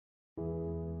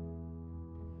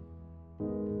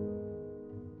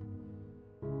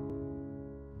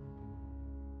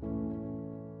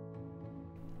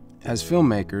As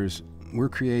filmmakers, we're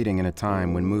creating in a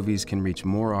time when movies can reach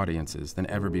more audiences than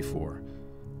ever before.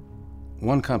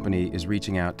 One company is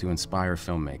reaching out to inspire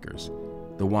filmmakers,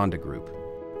 the Wanda Group.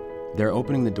 They're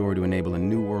opening the door to enable a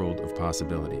new world of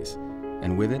possibilities,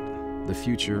 and with it, the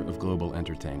future of global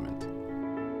entertainment.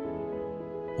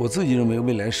 我自己认为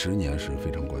未来10年是非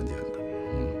常关键的，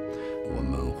我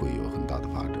们会有很大的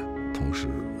发展，同时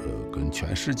跟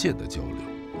全世界的交流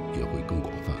也会更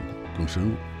广泛的、更深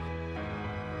入。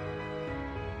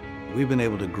 We've been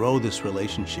able to grow this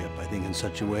relationship, I think, in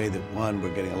such a way that, one,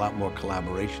 we're getting a lot more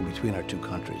collaboration between our two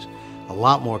countries, a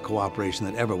lot more cooperation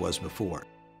than ever was before.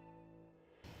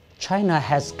 China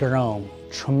has grown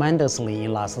tremendously in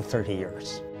the last 30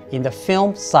 years. In the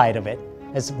film side of it,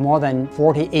 it's more than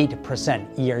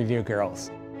 48% year-over-year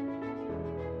growth.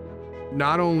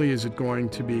 Not only is it going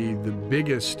to be the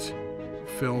biggest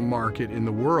film market in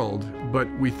the world, but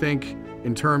we think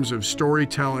in terms of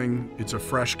storytelling, it's a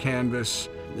fresh canvas.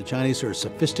 The Chinese are a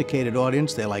sophisticated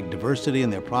audience. They like diversity in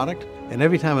their product. And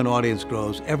every time an audience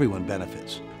grows, everyone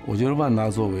benefits. 我觉得万达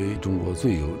作为中国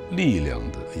最有力量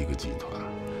的一个集团，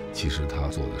其实他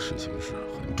做的事情是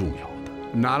很重要的。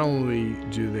 Not only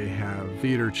do they have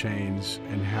theater chains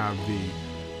and have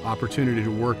the opportunity to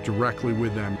work directly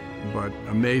with them, but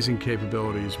amazing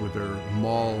capabilities with their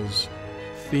malls,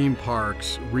 theme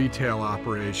parks, retail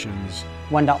operations.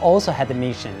 Wanda also had the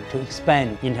mission to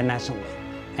expand internationally,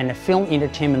 and film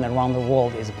entertainment around the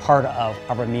world is part of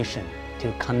our mission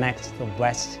to connect the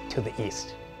West to the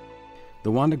East.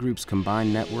 The Wanda Group's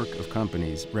combined network of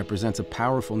companies represents a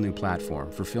powerful new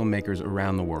platform for filmmakers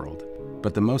around the world.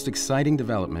 But the most exciting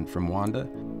development from Wanda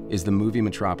is the movie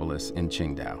metropolis in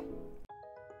Qingdao.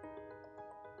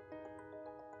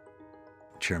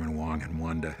 Chairman Wang and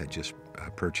Wanda had just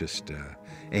purchased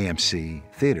AMC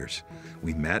theaters.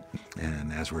 We met,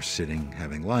 and as we're sitting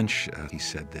having lunch, he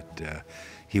said that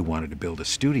he wanted to build a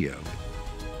studio.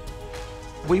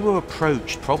 We were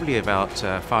approached probably about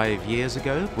 5 years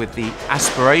ago with the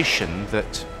aspiration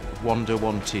that Wanda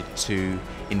wanted to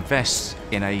invest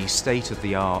in a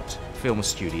state-of-the-art film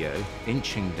studio in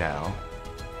Qingdao.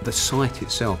 The site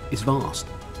itself is vast.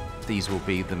 These will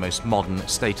be the most modern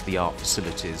state-of-the-art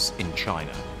facilities in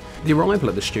China. The arrival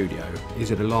at the studio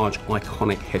is at a large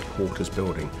iconic headquarters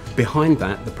building. Behind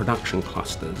that, the production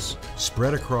clusters.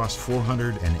 Spread across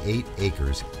 408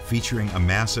 acres, featuring a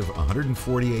massive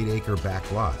 148-acre back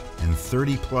lot and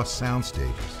 30-plus sound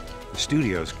stages. The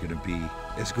studio is going to be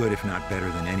as good, if not better,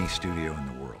 than any studio in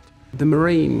the world. The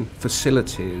marine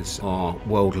facilities are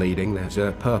world-leading. There's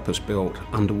a purpose-built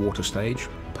underwater stage,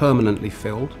 permanently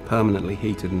filled, permanently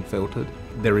heated and filtered.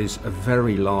 There is a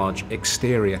very large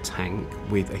exterior tank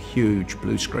with a huge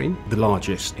blue screen, the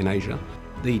largest in Asia.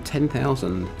 The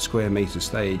 10,000 square meter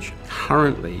stage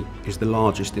currently is the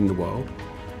largest in the world.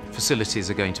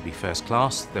 Facilities are going to be first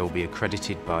class. They will be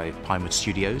accredited by Pinewood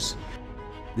Studios.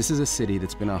 This is a city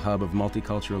that's been a hub of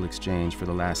multicultural exchange for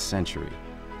the last century.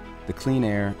 The clean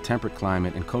air, temperate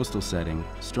climate, and coastal setting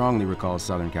strongly recalls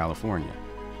Southern California.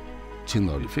 青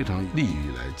岛非常利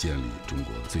于来建立中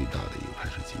国最大的一个拍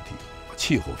摄基地，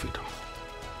气候非常好，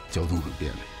交通很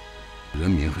便利，人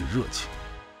民很热情。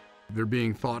 They're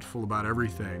being thoughtful about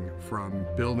everything from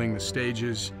building the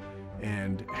stages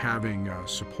and having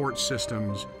support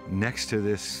systems. Next to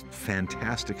this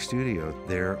fantastic studio,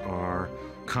 there are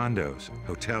condos,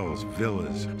 hotels,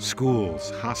 villas,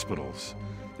 schools, hospitals.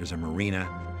 There's a marina.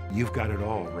 You've got it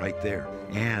all right there.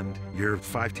 And you're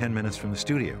 5–10 minutes from the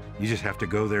studio. You just have to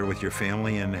go there with your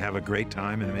family and have a great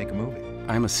time and make a movie.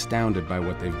 I'm astounded by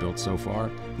what they've built so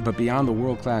far, but beyond the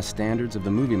world-class standards of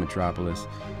the movie metropolis,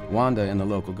 Wanda and the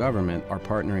local government are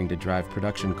partnering to drive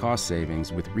production cost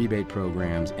savings with rebate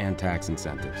programs and tax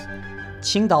incentives.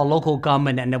 Qingdao local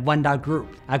government and the Wanda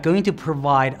Group are going to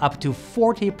provide up to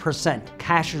 40%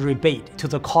 cash rebate to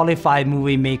the qualified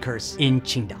movie makers in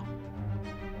Qingdao.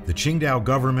 The Qingdao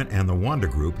government and the Wanda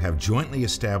Group have jointly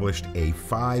established a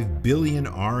 5 billion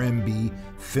RMB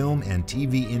film and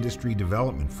TV industry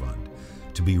development fund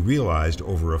to be realized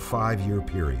over a 5-year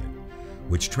period,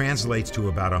 which translates to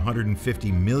about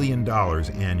 $150 million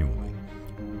annually.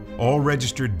 All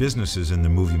registered businesses in the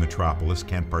movie metropolis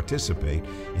can participate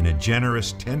in a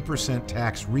generous 10%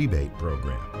 tax rebate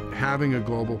program. Having a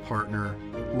global partner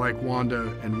like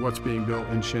Wanda and what's being built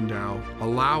in Qingdao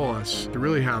allow us to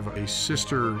really have a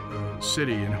sister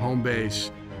city and home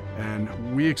base, and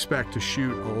we expect to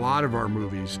shoot a lot of our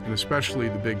movies, and especially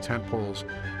the big tentpoles,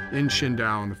 in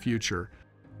Qingdao in the future.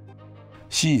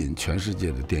 吸引全世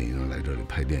界的电影人来这里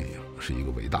拍电影是一个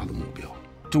伟大的目标。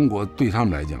中国对他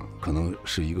们来讲可能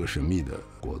是一个神秘的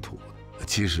国土，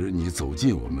其实你走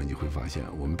近我们，你会发现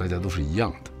我们大家都是一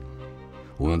样的。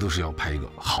我们都是要拍一个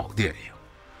好电影。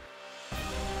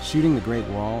 Shooting the Great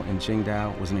Wall in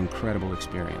Qingdao was an incredible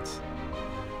experience.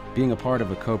 Being a part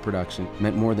of a co-production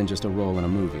meant more than just a role in a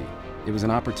movie. It was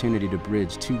an opportunity to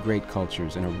bridge two great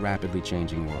cultures in a rapidly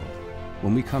changing world.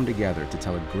 When we come together to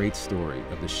tell a great story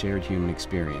of the shared human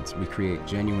experience, we create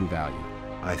genuine value.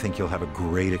 I think you'll have a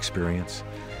great experience.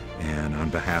 And on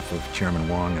behalf of Chairman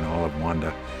Wang and all of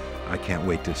Wanda, I can't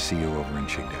wait to see you over in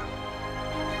Qingdao.